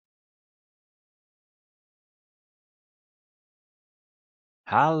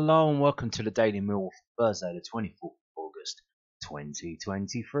Hello and welcome to the Daily Millwall for Thursday, the 24th of August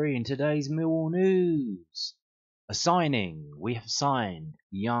 2023. In today's Millwall news, a signing. We have signed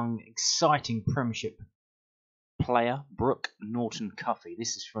young, exciting Premiership player Brooke Norton-Cuffy.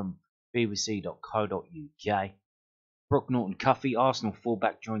 This is from bbc.co.uk. Brooke Norton-Cuffy, Arsenal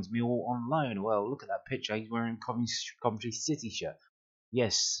fullback, joins Millwall on loan. Well, look at that picture. He's wearing Coventry City shirt.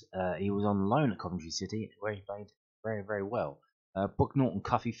 Yes, he was on loan at Coventry City, where he played very, very well. Brooke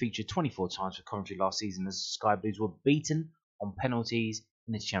Norton-Cuffy featured 24 times for Coventry last season as the Sky Blues were beaten on penalties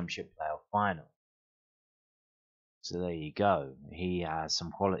in the Championship playoff final. So there you go. He has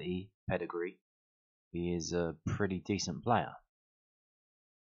some quality pedigree. He is a pretty decent player.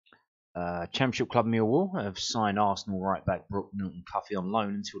 Championship club Millwall have signed Arsenal right back Brooke Norton-Cuffy on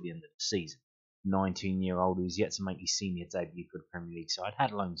loan until the end of the season. 19-year-old who is yet to make his senior debut for the Premier League side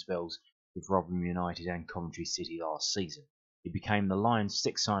had loan spells with Rotherham United and Coventry City last season. He became the Lions'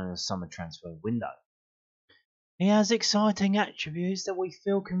 sixth signing of the summer transfer window. He has exciting attributes that we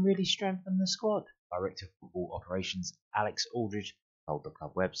feel can really strengthen the squad, Director of Football Operations Alex Aldridge told the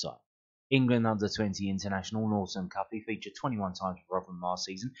club website. England under-20 international Norton-Cuffy featured 21 times for Rotherham last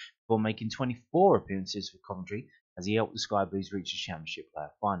season before making 24 appearances for Coventry as he helped the Sky Blues reach the Championship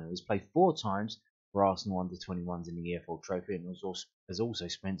playoff final. He's played 4 times for Arsenal under-21s in the EFL Trophy and has also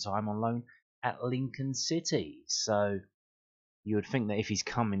spent time on loan at Lincoln City. So you would think that if he's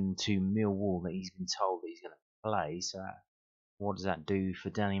coming to Millwall that he's been told that he's going to play, so what does that do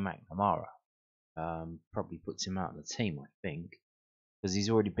for Danny McNamara? Probably puts him out of the team, I think, because he's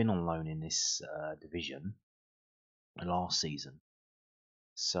already been on loan in this division last season.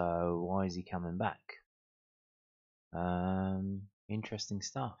 So why is he coming back? Interesting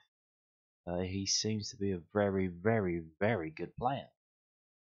stuff. He seems to be a very, very, very good player.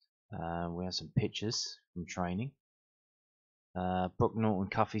 We have some pictures from training. Brooke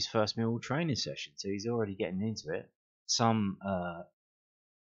Norton-Cuffy's first Millwall training session, so he's already getting into it. Some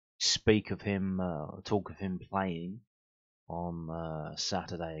talk of him playing on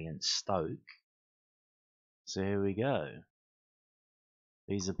Saturday against Stoke. So here we go.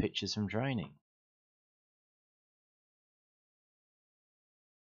 These are pictures from training.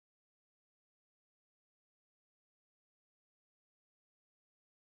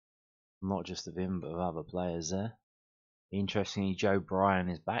 Not just of him, but of other players there. Interestingly, Joe Bryan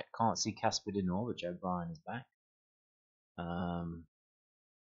is back. Can't see Casper Dinor, but Joe Bryan is back.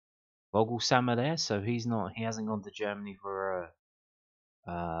 Vogelsam are there, so he hasn't gone to Germany for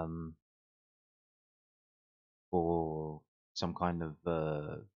some kind of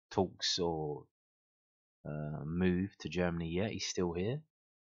talks or move to Germany yet. He's still here.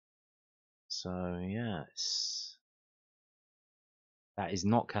 So yeah, that is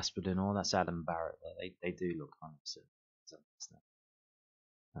not Casper Dinor. That's Adam Barrett. They do look kind of similar.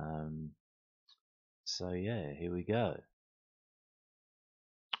 So yeah, here we go.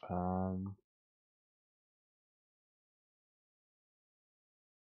 And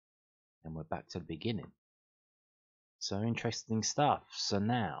we're back to the beginning. So interesting stuff. So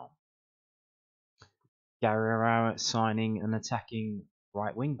now, Gary Rowett signing an attacking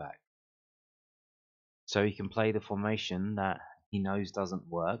right wing back, so he can play the formation that he knows doesn't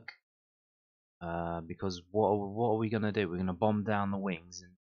work. Because what are we going to do? We're going to bomb down the wings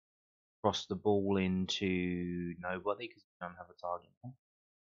and cross the ball into nobody because we don't have a target.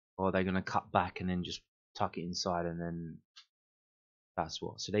 Or are they going to cut back and then just tuck it inside and then that's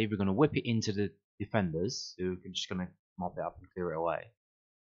what? So they're either going to whip it into the defenders who are just going to mop it up and clear it away,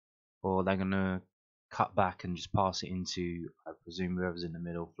 or they're going to cut back and just pass it into, I presume, whoever's in the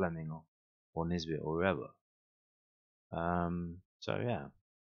middle, Fleming or Nisbet or whoever. So yeah.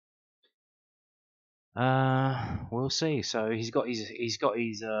 We'll see. So he's got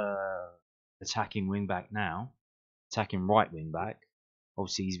his attacking wing back now, attacking right wing back.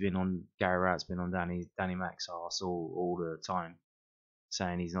 Obviously, Gary Rowett's been on Danny Mac's arse all the time,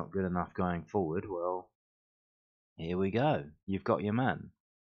 saying he's not good enough going forward. Well, here we go. You've got your man.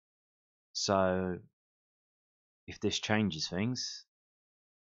 So if this changes things,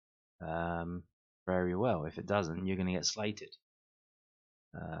 very well. If it doesn't, you're going to get slated.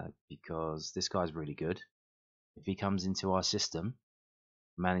 Because this guy's really good. If he comes into our system,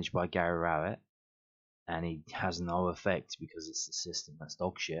 managed by Gary Rowett, and he has no effect because it's the system that's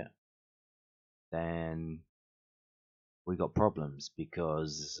dog shit, then we got problems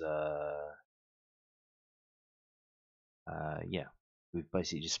because we've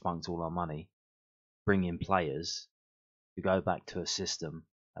basically just spunked all our money, bring in players to go back to a system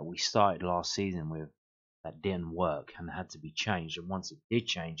that we started last season with that didn't work and had to be changed. And once it did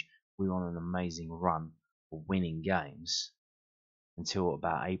change, we were on an amazing run of winning games. until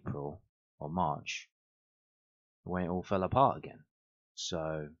about April or March, when it all fell apart again.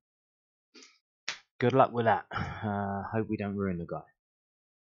 So, good luck with that. Hope we don't ruin the guy.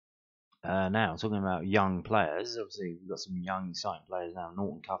 Now, talking about young players, obviously we've got some young, exciting players now.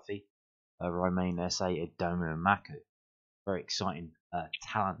 Norton-Cuffy, Romain Esse, Edomu, and Emakhu. Very exciting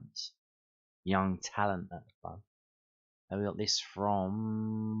talent. Young talent at the club. We got this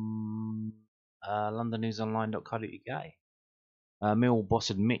from londonnewsonline.co.uk. Millwall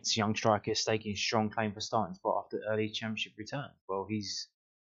boss admits young striker staking strong claim for starting spot after early championship return. Well,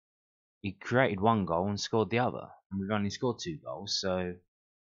 he created one goal and scored the other, and we've only scored 2 goals. So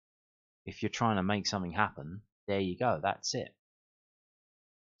if you're trying to make something happen, there you go. That's it.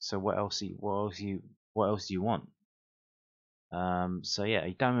 So what else do you want? So yeah,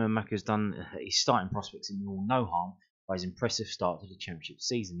 Emakhu's done his starting prospects in Millwall no harm by his impressive start to the championship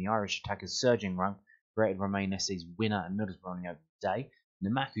season. The Irish attacker's surging run created Romain Esse's winner at Middlesbrough on the opening day,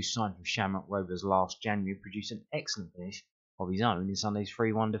 and Emakhu, signed from Shamrock Rovers last January, produced an excellent finish of his own in Sunday's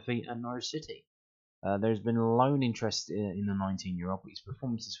 3-1 defeat at Norwich City. There has been loan interest in the 19-year-old, but his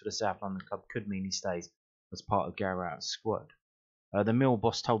performances for the South London club could mean he stays as part of Gary Rowett's squad. The Mill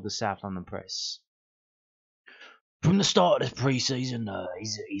boss told the South London Press, "From the start of the pre-season,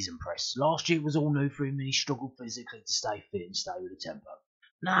 he's impressed. Last year was all new for him and he struggled physically to stay fit and stay with the tempo.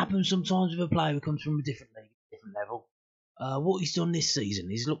 And that happens sometimes with a player who comes from a different league, different level. What he's done this season,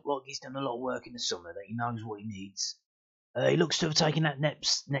 he's looked like he's done a lot of work in the summer, that he knows what he needs. He looks to have taken that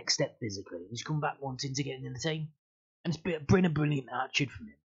next step physically. He's come back wanting to get in the team, and it's been a brilliant attitude from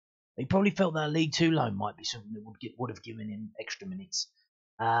him. He probably felt that League Two loan might be something that would have given him extra minutes.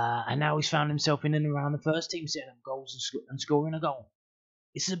 And now he's found himself in and around the first team, setting up goals and scoring a goal.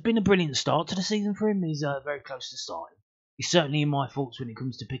 It's been a brilliant start to the season for him. He's very close to starting. He's certainly in my thoughts when it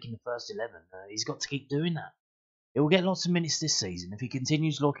comes to picking the first 11. He's got to keep doing that. He will get lots of minutes this season if he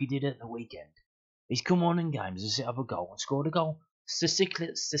continues like he did at the weekend. He's come on in games and set up a goal and scored a goal. Statistically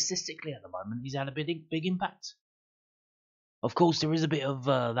at the moment, he's had a big impact. Of course, there is a bit of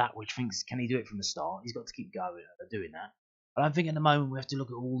that which thinks, can he do it from the start? He's got to keep going doing that. I don't think at the moment we have to look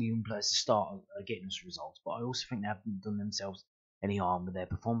at all the young players to start getting us results, but I also think they haven't done themselves any harm with their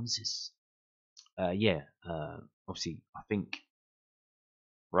performances. Obviously, I think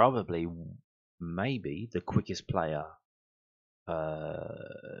probably maybe the quickest player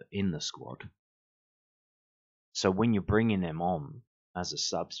in the squad. So when you're bringing him on as a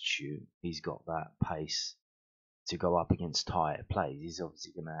substitute, he's got that pace to go up against tighter plays. He's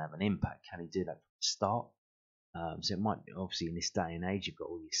obviously going to have an impact. Can he do that from the start? So it might be, obviously, in this day and age, you've got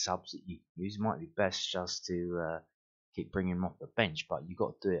all these subs that you can use. It might be best just to keep bringing him off the bench, but you've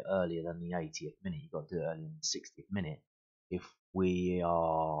got to do it earlier than the 80th minute. You've got to do it earlier than the 60th minute. If we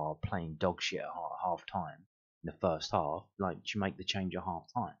are playing dog shit at half time in the first half, like, you make the change at half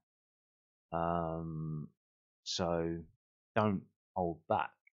time. So don't hold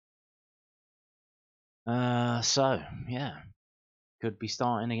back. Could be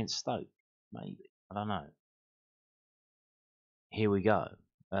starting against Stoke, maybe. I don't know. Here we go.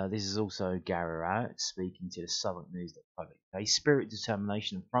 This is also Gary Rowett speaking to the Southwark Spirit,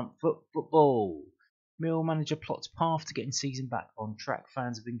 determination, and front foot football. Mill manager plots path to getting season back on track.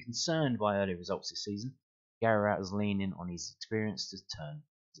 Fans have been concerned by early results this season. Gary Rowett is leaning on his experience to turn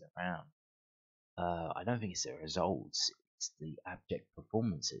things around. I don't think it's the results, it's the abject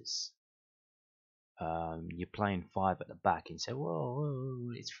performances. You're playing 5 at the back and say,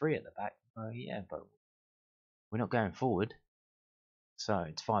 whoa, it's 3 at the back. Yeah, but we're not going forward. So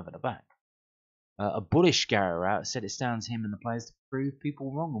it's 5 at the back. A bullish Gary Rowett said it's down to him and the players to prove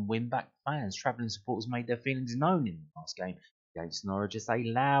people wrong and win back fans. Travelling supporters made their feelings known in the last game against Norwich as they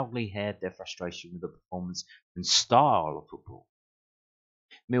loudly aired their frustration with the performance and style of football.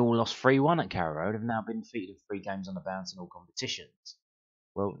 Millwall lost 3-1 at Carrow Road and have now been defeated in 3 games on the bounce in all competitions.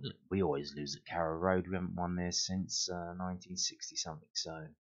 Well, we always lose at Carrow Road. We haven't won there since 1960 something. So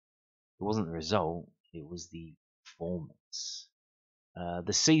it wasn't the result; it was the performance.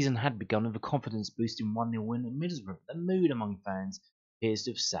 The season had begun with a confidence-boosting 1-0 win at Middlesbrough. The mood among fans appears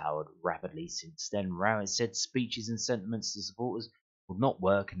to have soured rapidly since then. Rowett said speeches and sentiments to supporters would not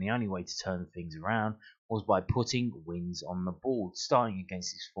work, and the only way to turn things around was by putting wins on the board, starting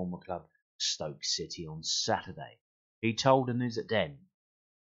against his former club, Stoke City, on Saturday. He told the News at Den,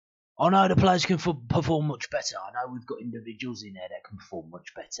 "I know the players can perform much better. I know we've got individuals in there that can perform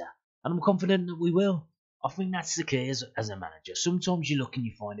much better, and I'm confident that we will. I think that's the key as a manager. Sometimes you look and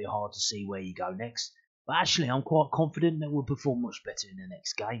you find it hard to see where you go next, but actually I'm quite confident that we'll perform much better in the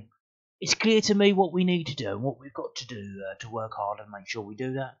next game. It's clear to me what we need to do and what we've got to do to work hard and make sure we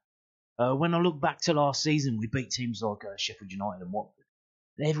do that. When I look back to last season, we beat teams like Sheffield United and Watford.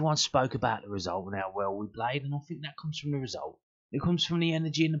 Everyone spoke about the result and how well we played, and I think that comes from the result. It comes from the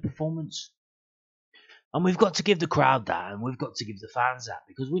energy and the performance. And we've got to give the crowd that, and we've got to give the fans that,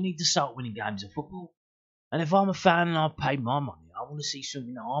 because we need to start winning games of football. And if I'm a fan and I've paid my money, I want to see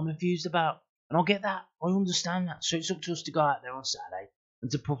something that I'm enthused about. And I get that. I understand that. So it's up to us to go out there on Saturday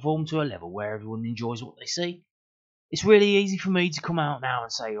and to perform to a level where everyone enjoys what they see. It's really easy for me to come out now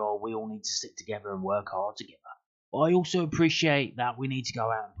and say, oh, we all need to stick together and work hard together. But I also appreciate that we need to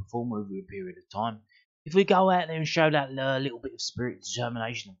go out and perform over a period of time. If we go out there and show that little bit of spirit,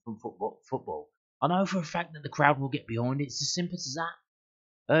 determination from football, I know for a fact that the crowd will get behind it. It's as simple as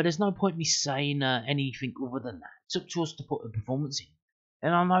that. There's no point me saying anything other than that. It's up to us to put the performance in.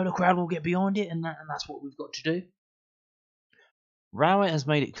 And I know the crowd will get behind it, and that's what we've got to do. Rowett has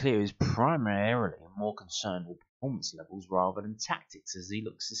made it clear he's primarily more concerned with performance levels rather than tactics as he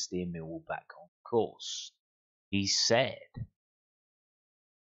looks to steer Millwall back on course. He said,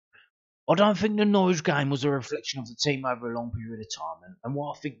 I don't think the Norwich game was a reflection of the team over a long period of time, and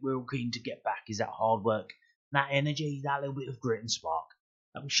what I think we're all keen to get back is that hard work, that energy, that little bit of grit and spark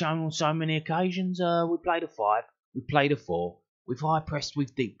that we've shown on so many occasions. We played a 5, we played a 4, we've high pressed,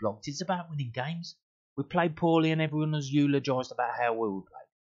 we've deep blocked. It's about winning games. We played poorly and everyone has eulogised about how well we played.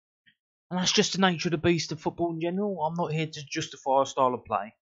 And that's just the nature of the beast of football in general. I'm not here to justify a style of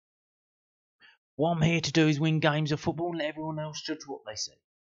play. What I'm here to do is win games of football and let everyone else judge what they see.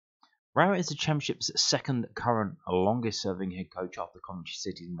 Rowett is the Championship's second current longest serving head coach after Coventry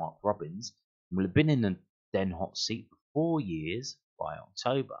City's Mark Robins and will have been in the Den hot seat for 4 years by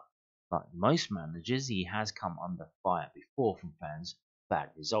October. Like most managers, he has come under fire before from fans' bad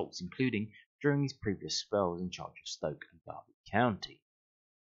results, including during his previous spells in charge of Stoke and Derby County.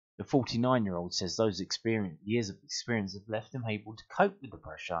 The 49-year-old says those years of experience have left him able to cope with the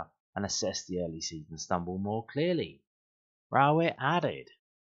pressure and assess the early season stumble more clearly. Rowett added,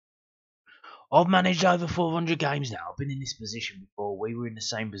 I've managed over 400 games now. I've been in this position before. We were in the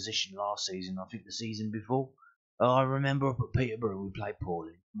same position last season, I think the season before. I remember up at Peterborough we played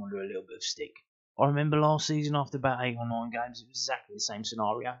poorly, under a little bit of stick. I remember last season after about 8 or 9 games it was exactly the same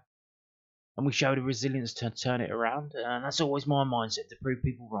scenario. And we showed a resilience to turn it around, and that's always my mindset, to prove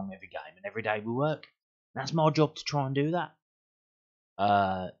people wrong every game, and every day we work. And that's my job to try and do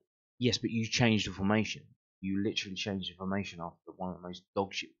that. Yes, but you changed the formation. You literally changed the formation after one of the most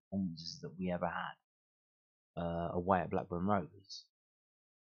dogshit performances that we ever had away at Blackburn Rovers.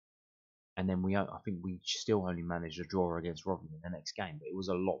 And then I think we still only managed a draw against Rotherham in the next game, but it was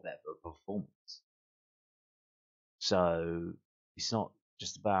a lot better performance. So it's not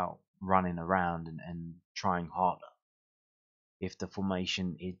just about running around and trying harder if the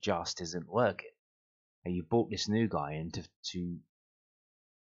formation just isn't working. And you brought this new guy in to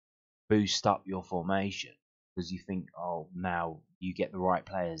boost up your formation because you think, oh, now you get the right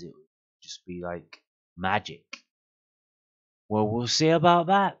players, it would just be like magic. Well, we'll see about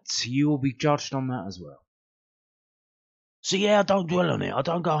that. You will be judged on that as well. So yeah, I don't dwell on it. I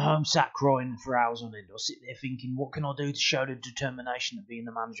don't go home sat crying for hours on end. I sit there thinking, what can I do to show the determination that being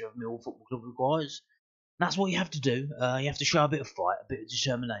the manager of Millwall Football Club requires? And that's what you have to do. You have to show a bit of fight, a bit of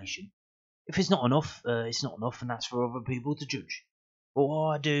determination. If it's not enough, it's not enough, and that's for other people to judge. But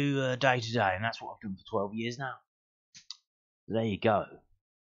what I do day to day, and that's what I've done for 12 years now. There you go.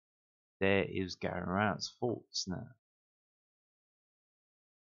 There is Gary Rowett's thoughts now.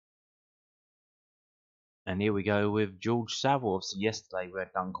 And here we go with George Saville. Obviously, yesterday we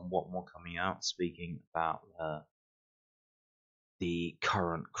had Duncan Watmore coming out speaking about the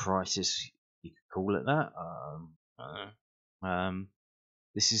current crisis, you could call it that.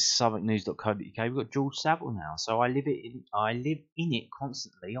 This is southwarknews.co.uk. We've got George Saville now, so I live in it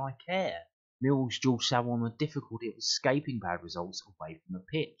constantly. I care. Millwall's George Saville on the difficulty of escaping bad results away from the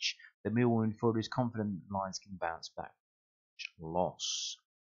pitch. The Millwall midfielder is confident that Lions can bounce back. Loss.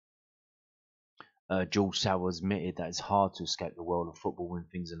 George Saville admitted that it's hard to escape the world of football when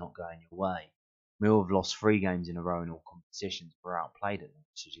things are not going your way. Millwall have lost 3 games in a row in all competitions, but were outplayed at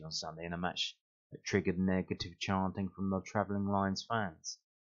Norwich City on Sunday in a match that triggered negative chanting from the travelling Lions fans.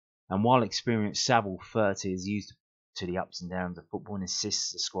 And while experienced Saville, 30, is used to the ups and downs of football and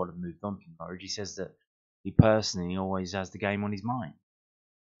insists the squad have moved on from Norwich, he says that he personally always has the game on his mind.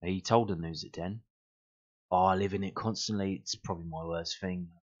 He told the News at 10, I live in it constantly. It's probably my worst thing.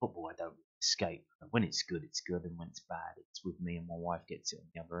 Football, I don't escape. When it's good, and when it's bad, it's with me and my wife gets it on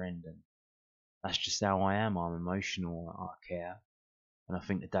the other end. And that's just how I am. I'm emotional. I care. And I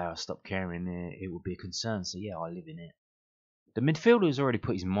think the day I stop caring, it will be a concern. So yeah, I live in it. The midfielder has already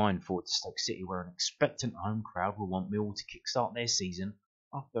put his mind forward to Stoke City, where an expectant home crowd will want Millwall to kickstart their season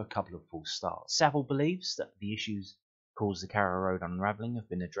after a couple of false starts. Saville believes that the issues caused the Carrow Road unravelling have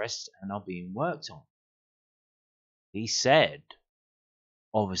been addressed and are being worked on. He said,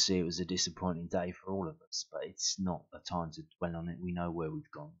 obviously it was a disappointing day for all of us, but it's not a time to dwell on it. We know where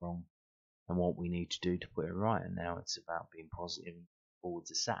we've gone wrong and what we need to do to put it right, and now it's about being positive and forward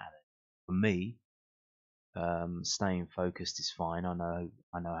to Saturday. For me, staying focused is fine. I know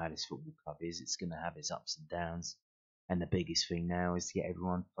how this football club is. It's going to have its ups and downs, and the biggest thing now is to get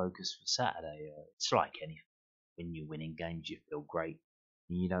everyone focused for Saturday. It's like anything. When you're winning games, you feel great,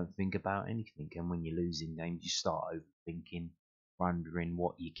 and you don't think about anything. And when you're losing games, you start overthinking, wondering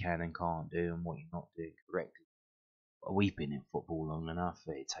what you can and can't do, and what you're not doing correctly. But we've been in football long enough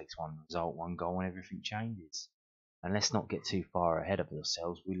that it takes one result, one goal, and everything changes. And let's not get too far ahead of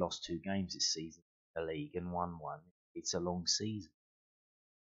ourselves. We lost 2 games this season in the league and won 1. It's a long season.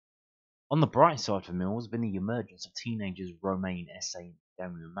 On the bright side for Millwall has been the emergence of teenagers Romain Esse and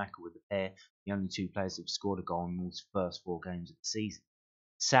Emakhu, with the pair the only 2 players who have scored a goal in Millwall's first 4 games of the season.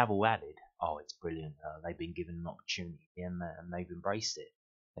 Saville added, "Oh, it's brilliant. They've been given an opportunity and they've embraced it.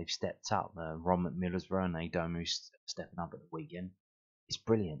 They've stepped up. Ron McMiller's and Adomu stepping up at the weekend. It's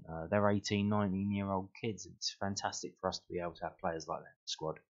brilliant. They're 18, 19-year-old kids. And it's fantastic for us to be able to have players like that in the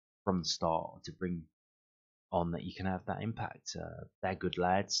squad from the start to bring on that you can have that impact. They're good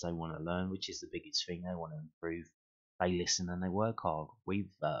lads. They want to learn, which is the biggest thing. They want to improve. They listen and they work hard. We've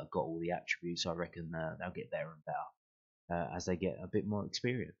got all the attributes. I reckon they'll get better and better as they get a bit more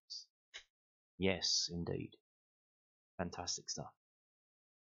experience." Yes, indeed. Fantastic stuff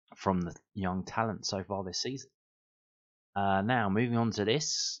from the young talent so far this season. Now, moving on to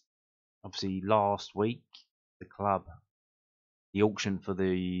this. Obviously, last week, the auction for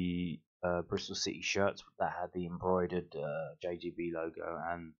the Bristol City shirts that had the embroidered JGB logo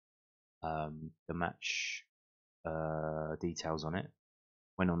and the match details on it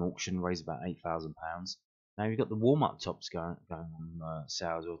went on auction, raised about £8,000. Now you've got the warm-up tops going on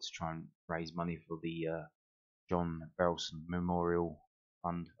sale as well to try and raise money for the John Berylson Memorial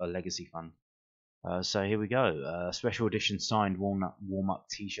Fund, a legacy fund. So here we go. Special edition signed warm-up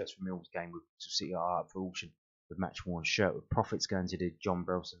T-shirts from Millwall's game with Bristol City are up for auction, with match-worn shirt, with profits going to the John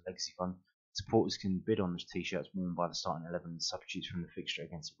Berylson Legacy Fund. Supporters can bid on the T-shirts worn by the starting 11 and substitutes from the fixture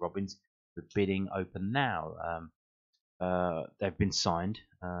against the Robins. The bidding open now. They've been signed.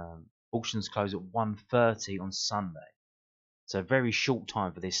 Auctions close at 1:30 on Sunday, so a very short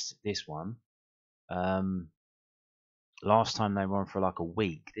time for this one. Last time they were on for like a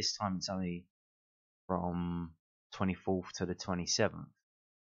week. This time it's only from 24th to the 27th,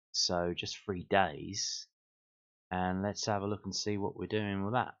 so just 3 days. And let's have a look and see what we're doing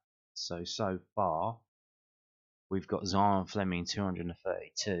with that. So far we've got Zion Fleming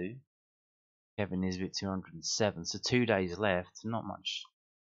 232, Kevin Nisbet 207. So 2 days left. Not much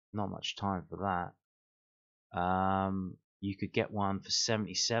time for that. You could get one for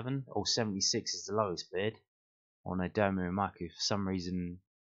 77 or 76 is the lowest bid on Adomu Emakhu. For some reason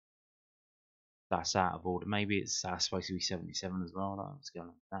that's out of order. Maybe it's supposed to be 77 as well. I don't know what's going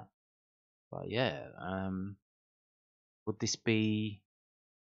on with that. But yeah, would this be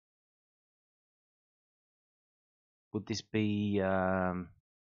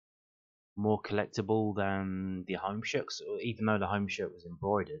more collectible than the home shirt? Even though the home shirt was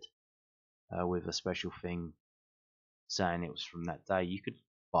embroidered with a special thing saying it was from that day, you could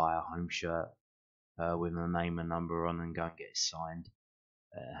buy a home shirt with a name and number on and go and get it signed.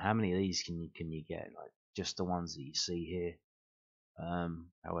 How many of these can you get? Like just the ones that you see here.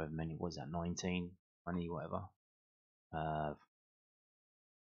 However many was that? 19, 20, whatever.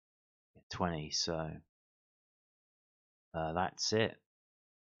 20. So that's it.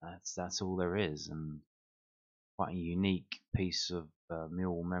 That's all there is, and quite a unique piece of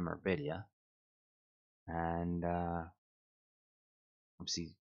Millwall memorabilia. And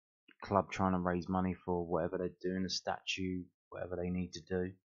obviously, club trying to raise money for whatever they're doing, a statue, whatever they need to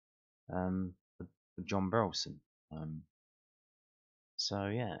do, for John Berylson. So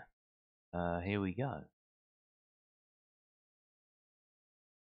yeah, here we go.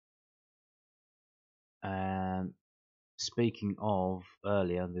 And speaking of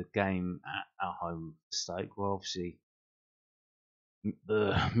earlier, the game at home for Stoke, well, obviously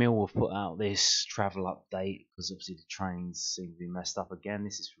Millwall have put out this travel update because obviously the trains seem to be messed up again.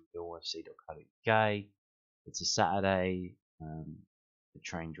 This is from millwallfc.co.uk. It's a Saturday. The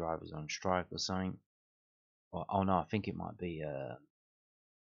train driver's on strike or something. Oh no, I think it might be.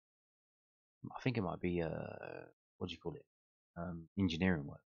 What do you call it? Engineering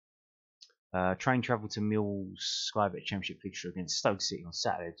work. Train travel to Millwall's Sky Bet Championship fixture against Stoke City on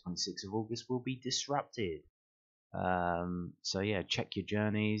Saturday, 26th of August, will be disrupted. So yeah, check your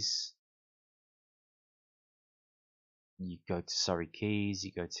journeys. You go to Surrey Quays,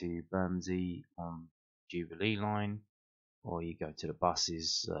 you go to Bermondsey on Jubilee line, or you go to the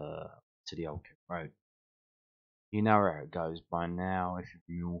buses to the Old Kent Road. You know where it goes by now if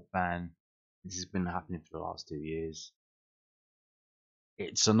you're a Millwall fan. This has been happening for the last 2 years.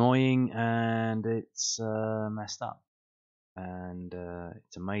 It's annoying and it's messed up. And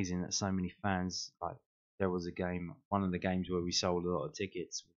it's amazing that so many fans, like, there was a game, one of the games where we sold a lot of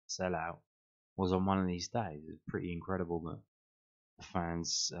tickets with the sellout was on one of these days. It's pretty incredible that the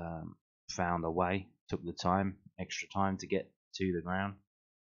fans found a way, took the time, extra time to get to the ground,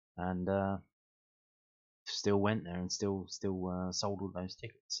 and still went there and still sold all those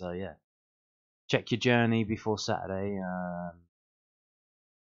tickets. So yeah, check your journey before Saturday,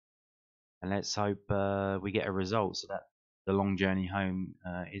 and let's hope we get a result so that the long journey home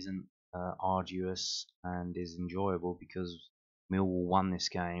isn't arduous and is enjoyable, because Millwall won this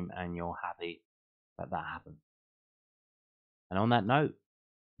game and you're happy that that happened. And on that note,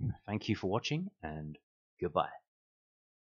 thank you for watching and goodbye.